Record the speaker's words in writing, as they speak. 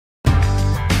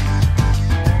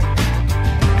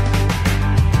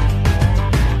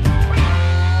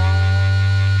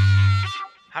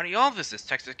Howdy all, this is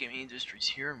Texas Gaming Industries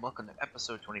here, and welcome to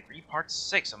episode 23, part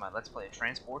 6 of my Let's Play of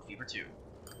Transport Fever 2.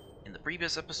 In the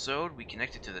previous episode, we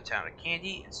connected to the town of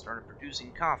Kandy and started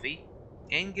producing coffee,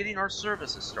 and getting our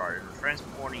services started for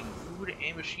transporting food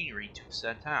and machinery to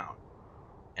said town.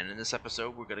 And in this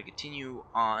episode, we're going to continue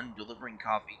on delivering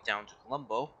coffee down to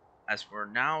Colombo, as we're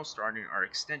now starting our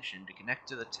extension to connect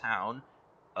to the town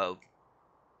of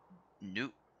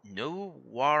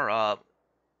Nowara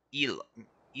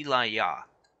Ilaya,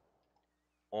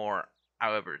 or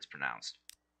however it's pronounced.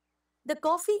 The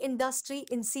coffee industry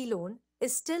in Ceylon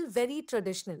is still very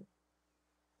traditional.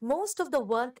 Most of the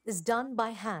work is done by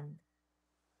hand.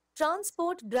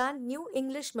 Transport brand new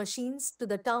English machines to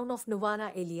the town of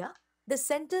Novara Elia, the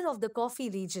center of the coffee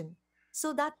region,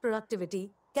 so that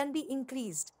productivity can be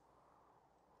increased.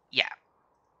 Yeah.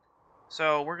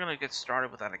 So we're going to get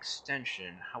started with that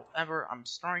extension. However, I'm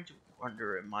starting to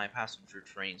wonder if my passenger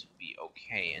trains would be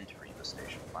okay entering the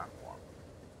station platform.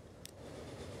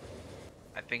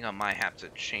 I think I might have to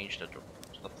change the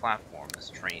platform this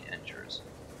train enters.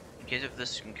 In case if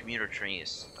this commuter train is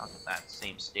stuck at that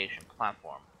same station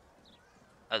platform.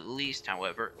 At least,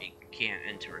 however, it can't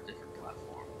enter a different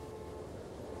platform.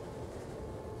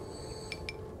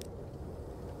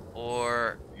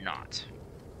 Or not.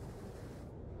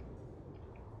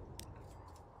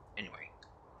 Anyway.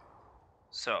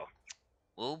 So,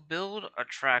 we'll build a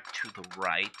track to the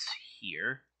right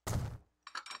here.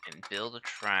 And build a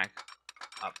track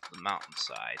up the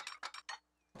mountainside.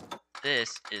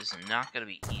 This is not going to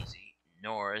be easy,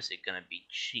 nor is it going to be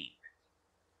cheap.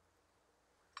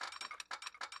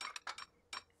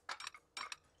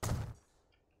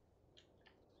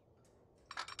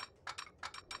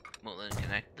 We'll then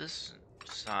connect this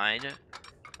side,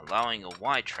 allowing a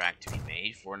wide track to be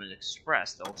made for an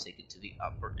express that will take it to the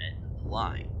upper end of the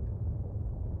line.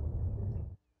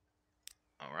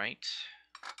 Alright.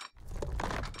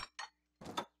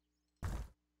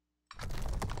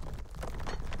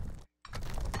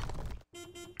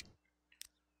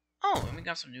 Oh, and we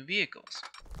got some new vehicles.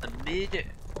 The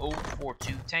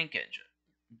mid-042 tank engine,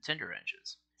 tender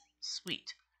engines.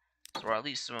 Sweet. So at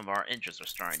least some of our engines are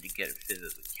starting to get fitted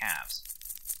with cabs.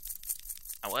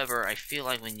 However, I feel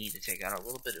like we need to take out a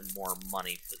little bit more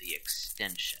money for the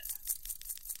extension.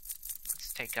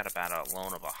 Let's take out about a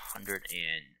loan of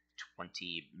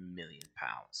 120 million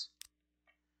pounds.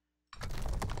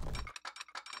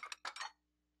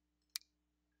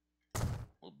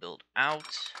 We'll build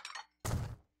out.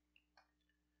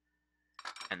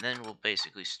 And then we'll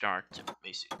basically start to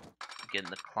begin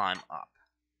the climb up.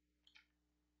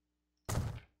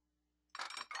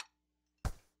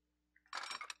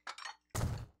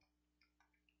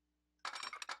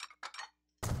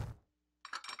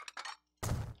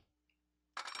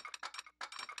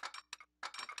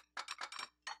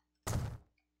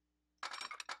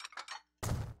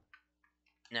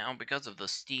 Now, because of the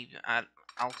steep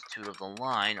altitude of the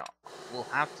line, we'll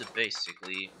have to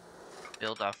basically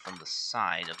build up from the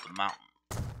side of the mountain.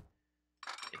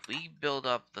 If we build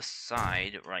up the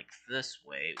side like this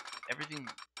way,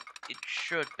 it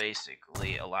should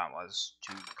basically allow us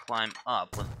to climb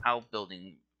up without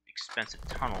building expensive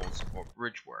tunnels or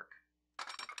bridge work.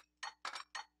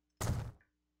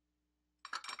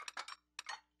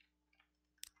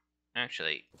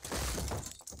 Actually,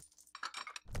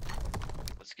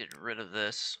 let's get rid of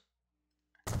this.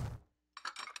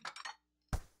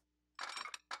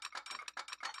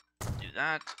 Do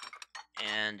that,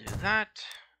 and do that,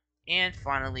 and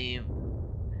finally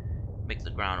make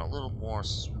the ground a little more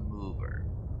smoother.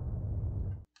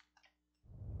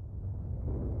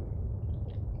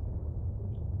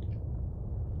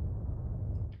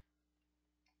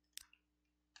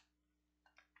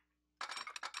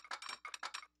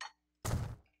 Do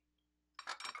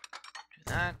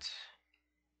that.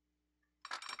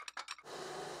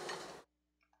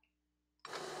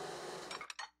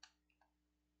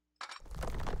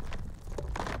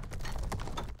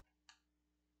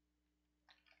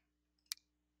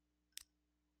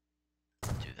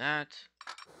 That,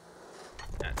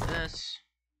 add this,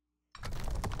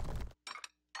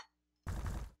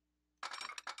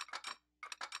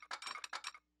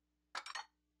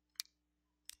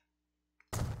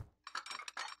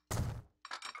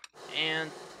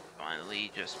 and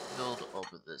finally just build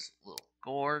over this little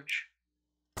gorge,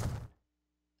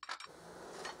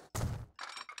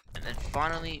 and then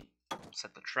finally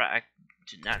set the track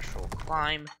to natural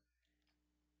climb,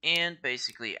 and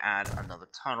basically add another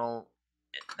tunnel.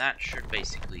 And that should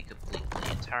basically complete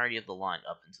the entirety of the line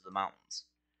up into the mountains.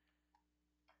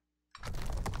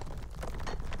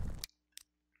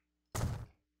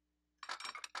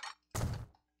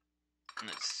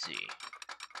 Let's see.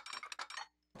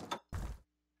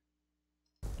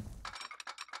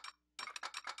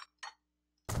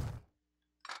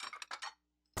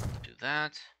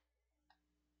 that.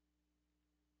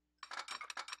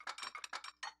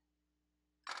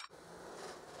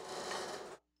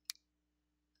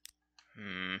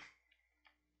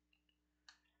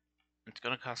 It's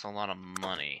gonna cost a lot of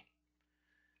money.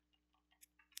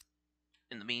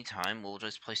 In the meantime, we'll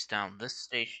just place down this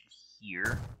station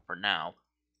here for now,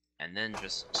 and then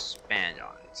just expand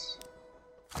on it.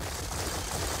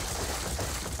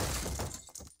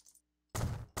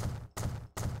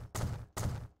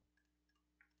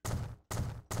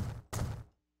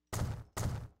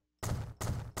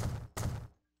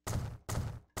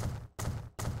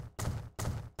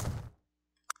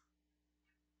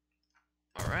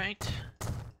 Alright.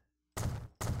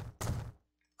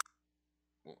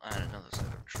 We'll add another set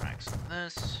of tracks to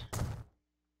this.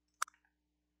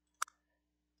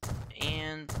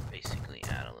 And basically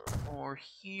add a little more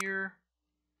here.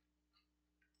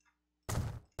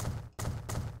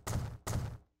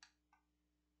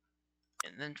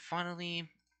 And then finally,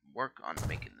 work on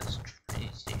making this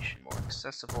train station more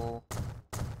accessible.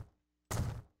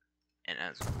 And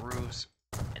add some roofs.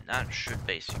 And that should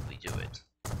basically do it.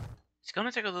 It's going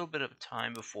to take a little bit of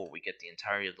time before we get the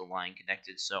entirety of the line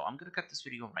connected, so I'm going to cut this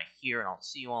video right here, and I'll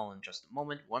see you all in just a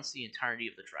moment once the entirety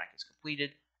of the track is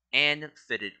completed and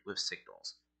fitted with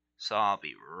signals. So I'll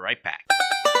be right back.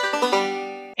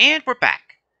 And we're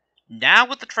back. Now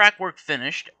with the track work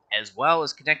finished, as well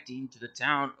as connecting to the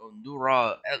town of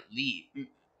Atlit,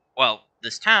 well,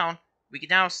 this town, we can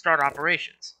now start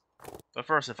operations. But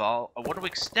first of all, I want to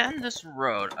extend this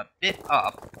road a bit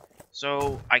up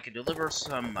so I can deliver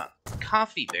some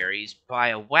coffee berries by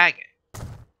a wagon.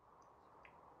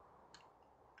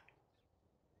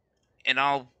 And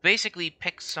I'll basically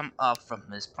pick some up from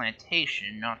this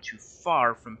plantation not too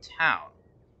far from town.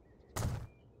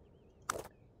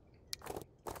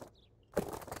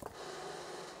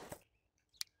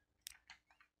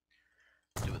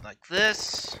 Do it like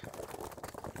this,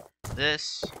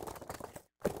 this,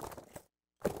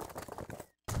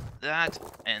 that,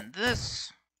 and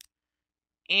this.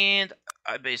 And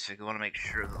I basically want to make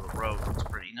sure that the road looks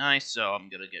pretty nice, so I'm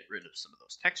going to get rid of some of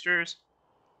those textures.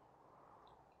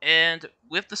 And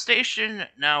with the station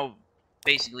now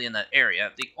basically in that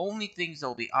area, the only things that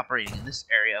will be operating in this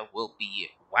area will be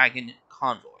wagon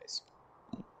convoys.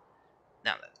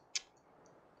 Now then,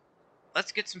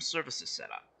 let's get some services set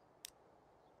up.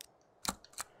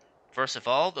 First of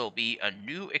all, there will be a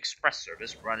new express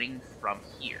service running from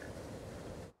here.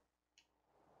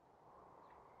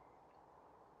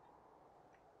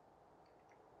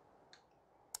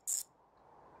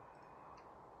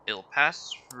 It'll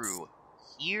pass through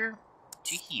here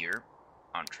to here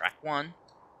on track 1.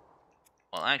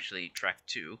 Well, actually, track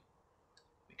 2,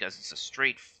 because it's a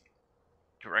straight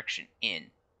direction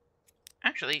in.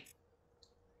 Actually,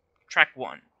 track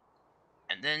 1.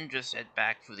 And then just head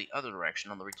back through the other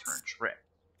direction on the return trip.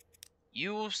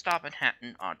 You will stop in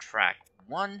Hatton on track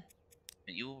 1,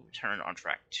 and you will return on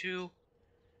track 2.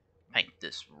 Paint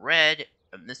this red,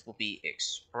 and this will be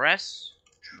Express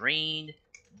Train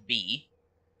B.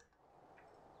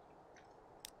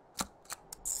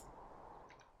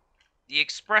 The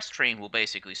express train will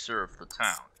basically serve the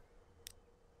town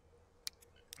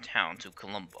to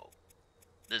Colombo.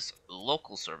 This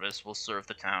local service will serve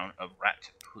the town of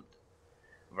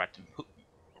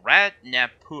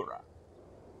Ratnapura.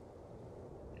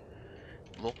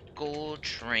 Local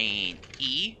train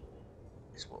E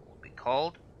is what will be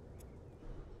called.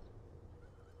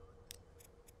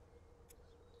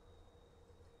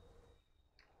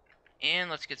 And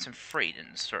let's get some freight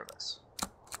in service.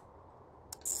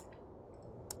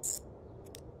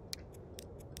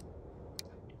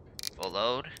 Full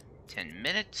load, 10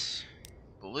 minutes.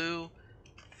 Blue,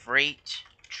 freight,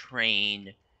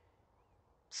 train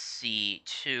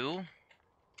C2,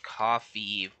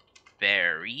 coffee,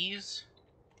 berries,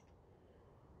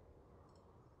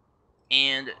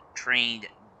 and train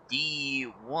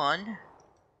D1,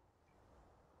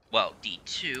 well,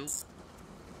 D2,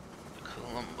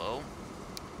 Colombo.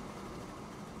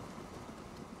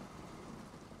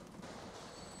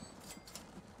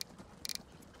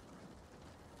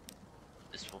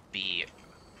 This will be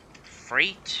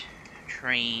freight,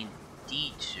 train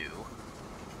D2,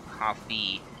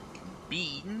 coffee,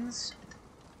 beans.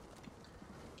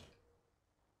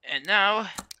 And now,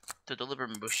 to deliver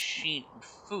machine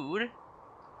food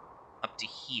up to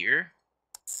here,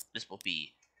 this will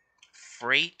be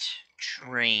freight,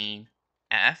 train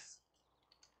F,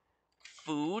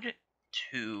 food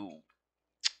to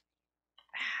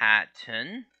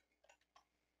Hatton,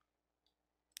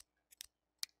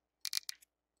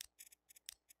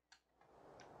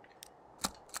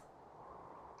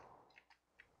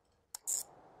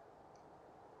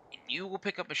 You will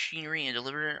pick up machinery and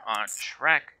deliver it on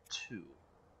track 2.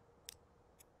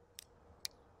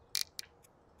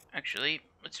 Actually,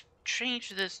 let's change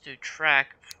this to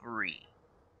track 3.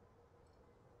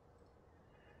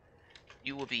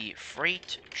 You will be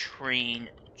Freight Train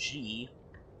G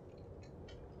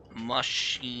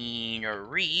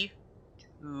Machinery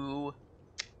to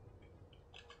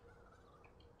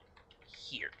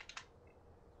here.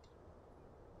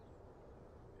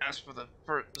 As for the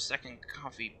second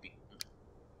coffee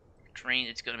train,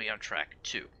 it's going to be on track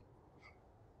 2.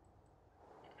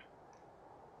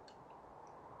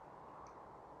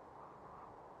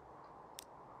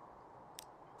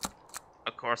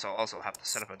 Of course, I'll also have to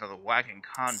set up another wagon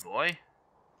convoy.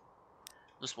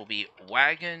 This will be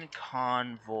Wagon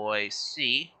Convoy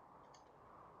C.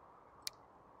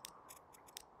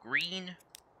 Green.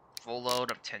 Full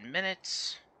load of 10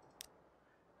 minutes.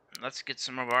 And let's get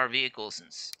some of our vehicles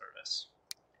in service.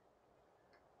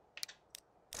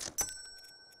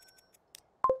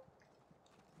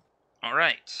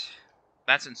 Alright.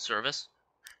 That's in service.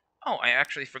 Oh, I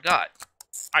actually forgot.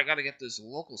 I gotta get this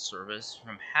local service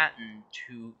from Hatton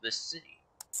to the city.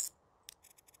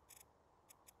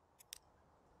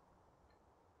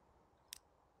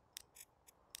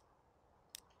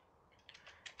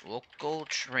 Local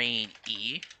train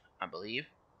E, I believe.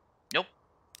 Nope.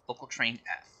 Local train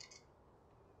F.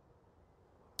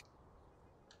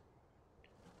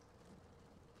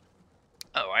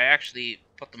 Oh, I actually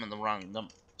put them in the wrong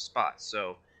spot.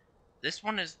 So, this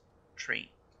one is train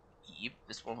E.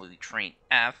 This one will be train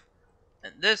F.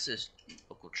 And this is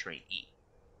local train E.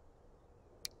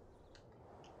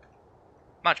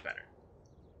 Much better.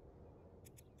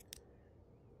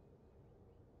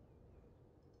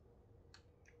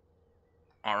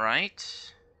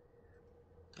 Alright.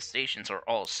 The stations are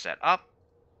all set up.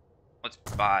 Let's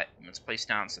place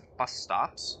down some bus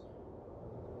stops.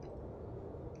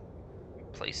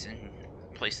 Place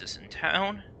this in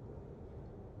town.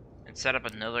 And set up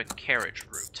another carriage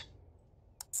route.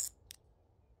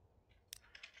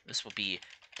 This will be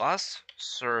bus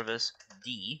service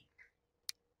D.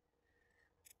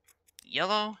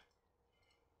 Yellow.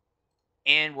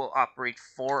 And we'll operate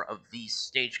 4 of these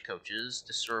stagecoaches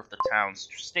to serve the town's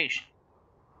station.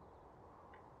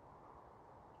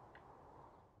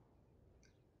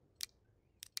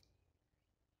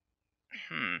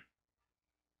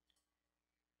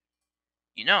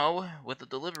 You know, with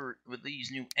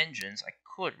these new engines, I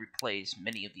could replace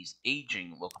many of these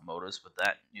aging locomotives with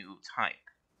that new type.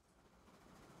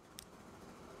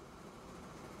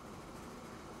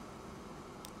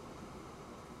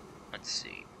 Let's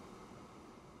see.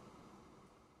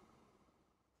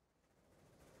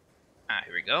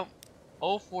 Here we go.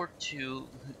 042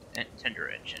 tender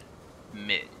engine.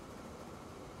 Mid.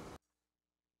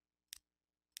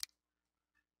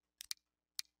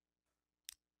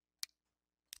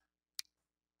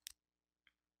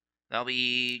 That'll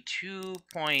be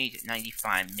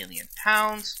 2.95 million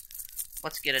pounds.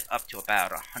 Let's get it up to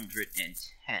about 110.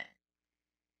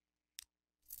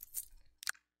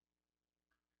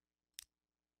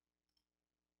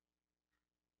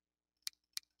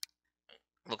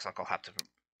 Looks like I'll have to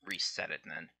reset it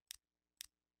then.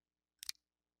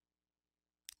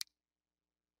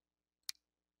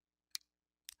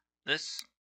 This,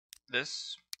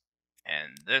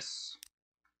 and this.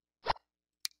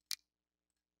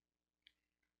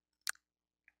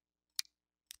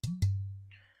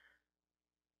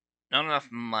 Not enough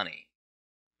money.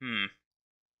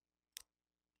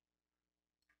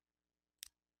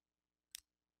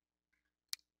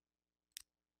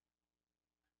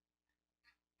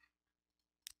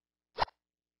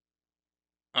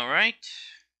 Alright.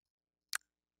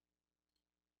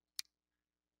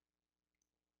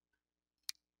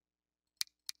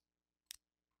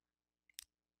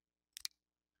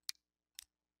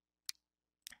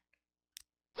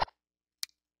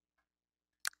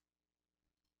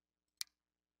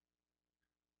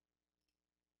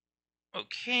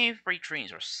 Okay, freight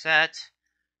trains are set.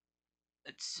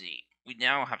 Let's see. We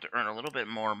now have to earn a little bit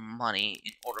more money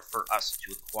in order for us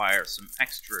to acquire some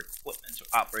extra equipment to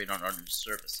operate on our new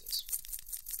services.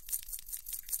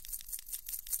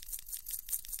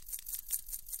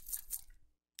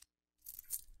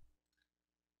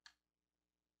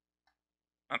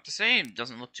 I have to say, it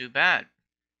doesn't look too bad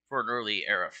for an early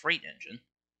era freight engine.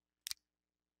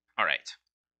 Alright,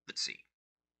 let's see.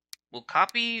 We'll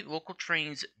copy local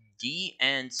trains D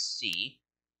and C.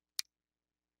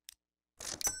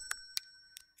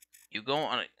 You go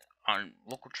on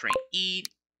local train E.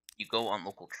 You go on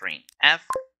local train F.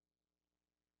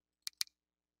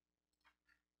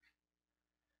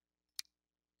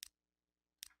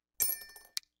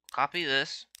 copy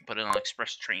this, put it on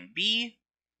Express Train B.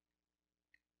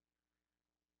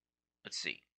 Let's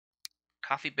see.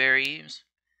 Coffee berries.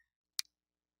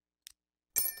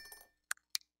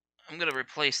 I'm going to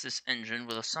replace this engine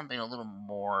with something a little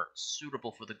more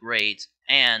suitable for the grades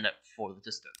and for the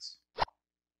distance.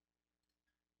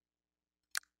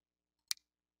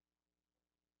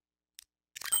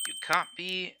 You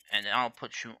copy, and I'll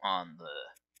put you on the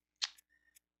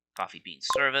coffee bean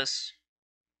service.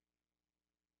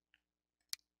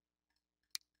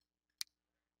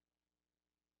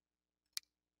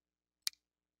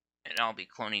 And I'll be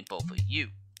cloning both of you.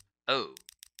 Oh,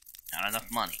 not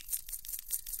enough money.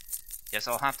 Guess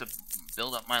I'll have to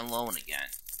build up my loan again.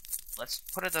 Let's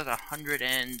put it at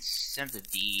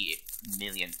 170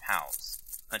 million pounds.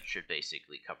 That should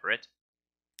basically cover it.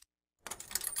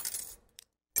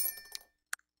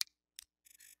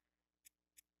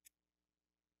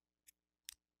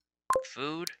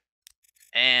 Food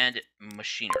and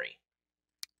machinery.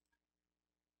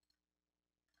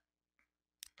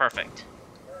 Perfect.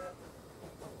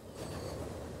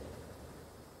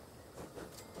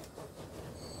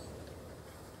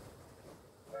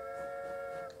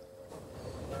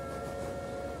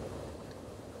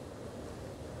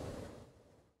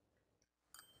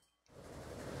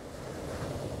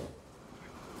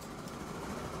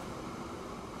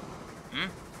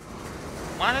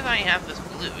 Why did I have this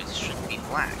blue? It shouldn't be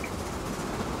black.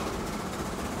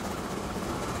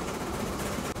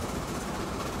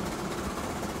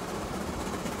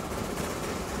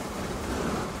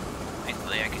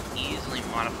 Thankfully, I can easily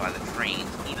modify the trains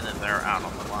even if they're out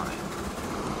on the line.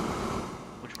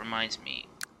 Which reminds me.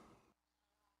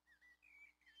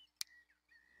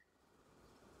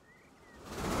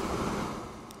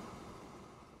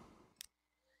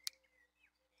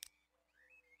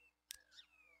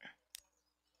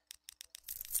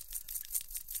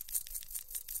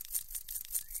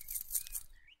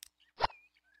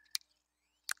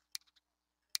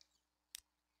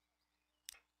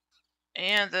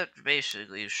 And that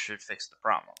basically should fix the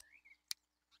problem.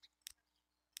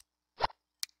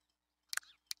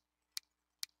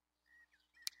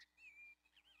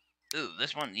 Ooh,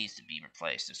 this one needs to be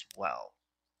replaced as well.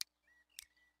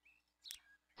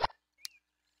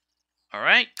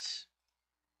 Alright.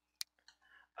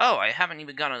 Oh, I haven't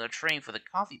even got on the train for the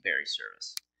coffee berry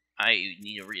service. I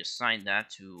need to reassign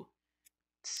that to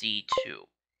C2.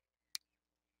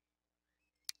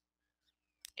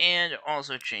 And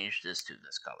also change this to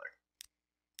this color.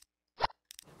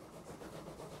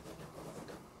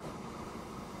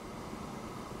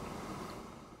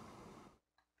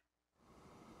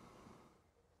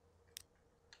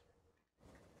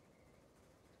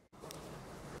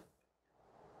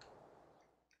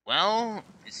 Well,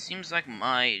 it seems like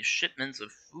my shipments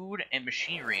of food and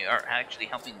machinery are actually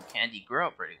helping Kandy grow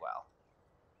pretty well.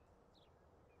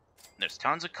 There's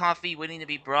tons of coffee waiting to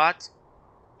be brought,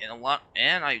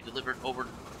 and I delivered over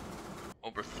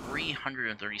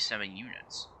 337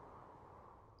 units.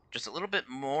 Just a little bit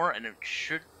more and it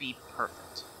should be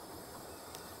perfect.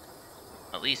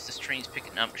 At least this train's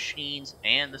picking up machines,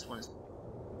 and this one's...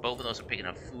 both of those are picking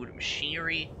up food and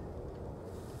machinery.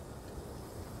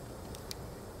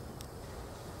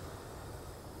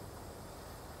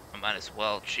 I might as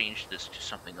well change this to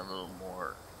something a little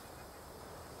more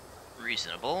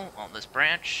reasonable on this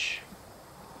branch.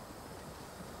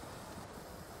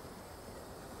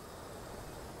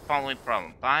 Following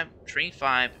problem. Train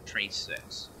 5, train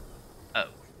 6. Oh,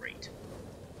 great.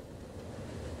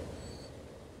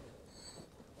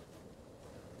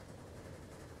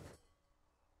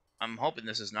 I'm hoping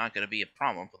this is not going to be a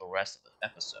problem for the rest of the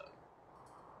episode.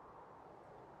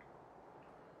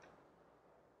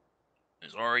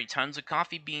 There's already tons of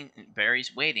coffee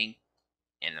berries waiting,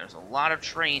 and there's a lot of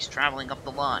trains traveling up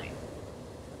the line.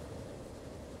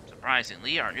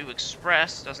 Surprisingly, our new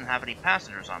express doesn't have any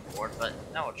passengers on board, but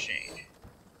that will change.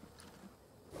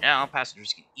 Now,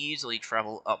 passengers can easily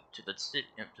travel up to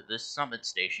this summit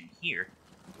station here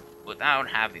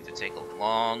without having to take a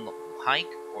long hike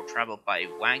or travel by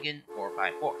wagon or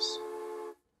by horse.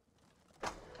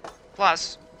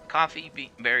 Plus,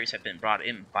 coffee berries have been brought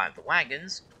in by the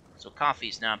wagons, so coffee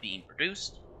is now being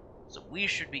produced, so we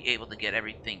should be able to get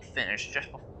everything finished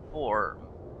just before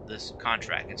this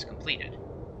contract is completed.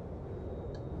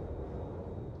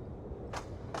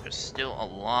 There's still a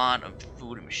lot of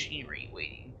food and machinery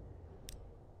waiting.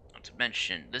 Not to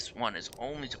mention, this one is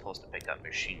only supposed to pick up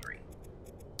machinery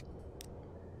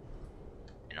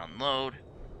and unload.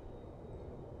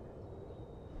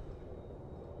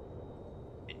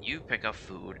 And you pick up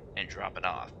food and drop it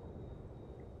off.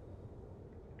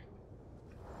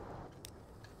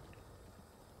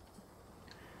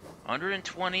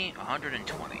 120,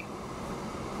 120.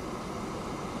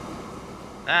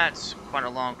 That's quite a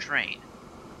long train.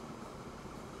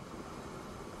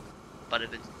 But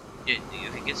if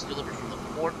it gets delivered from the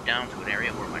port down to an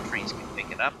area where my trains can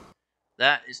pick it up,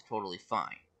 that is totally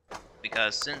fine.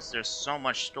 Because since there's so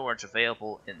much storage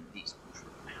available in these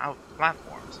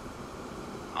platforms,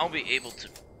 I'll be able to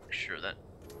make sure that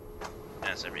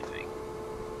that's everything.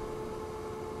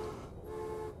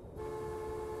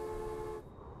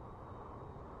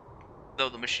 Though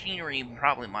the machinery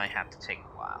probably might have to take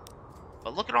a while.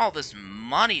 But look at all this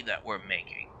money that we're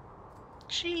making.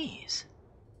 Jeez.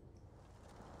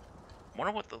 I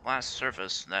wonder what the last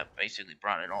service that basically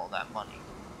brought in all that money.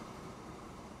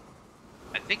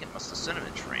 I think it must have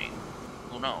Cinnamon Train.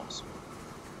 Who knows?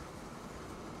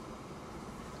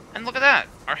 And look at that!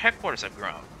 Our headquarters have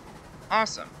grown.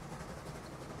 Awesome.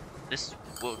 This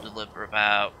will deliver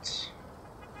about...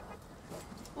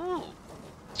 Ooh.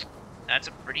 That's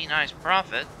a pretty nice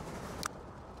profit.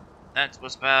 That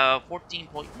was about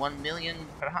 14.1 million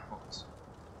per Acheatments.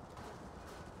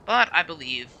 But I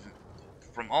believe,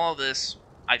 from all this,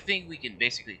 I think we can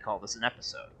basically call this an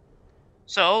episode.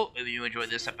 So, if you enjoyed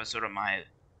this episode of my...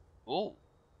 Ooh.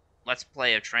 Let's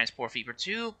Play of Transport Fever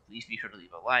 2, please be sure to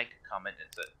leave a like, comment,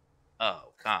 and... Oh,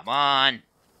 come on!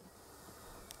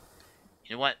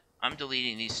 You know what? I'm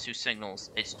deleting these two signals.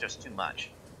 It's just too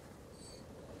much.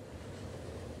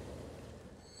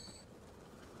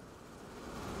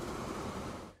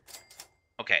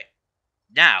 Okay.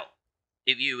 Now,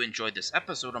 if you enjoyed this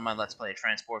episode of my Let's Play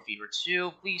Transport Fever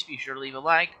 2, please be sure to leave a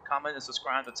like, comment, and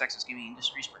subscribe to Texas Gaming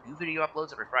Industries for new video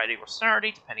uploads every Friday or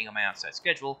Saturday, depending on my outside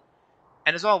schedule.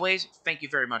 And as always, thank you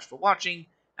very much for watching,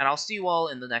 and I'll see you all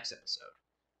in the next episode.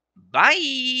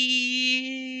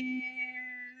 Bye!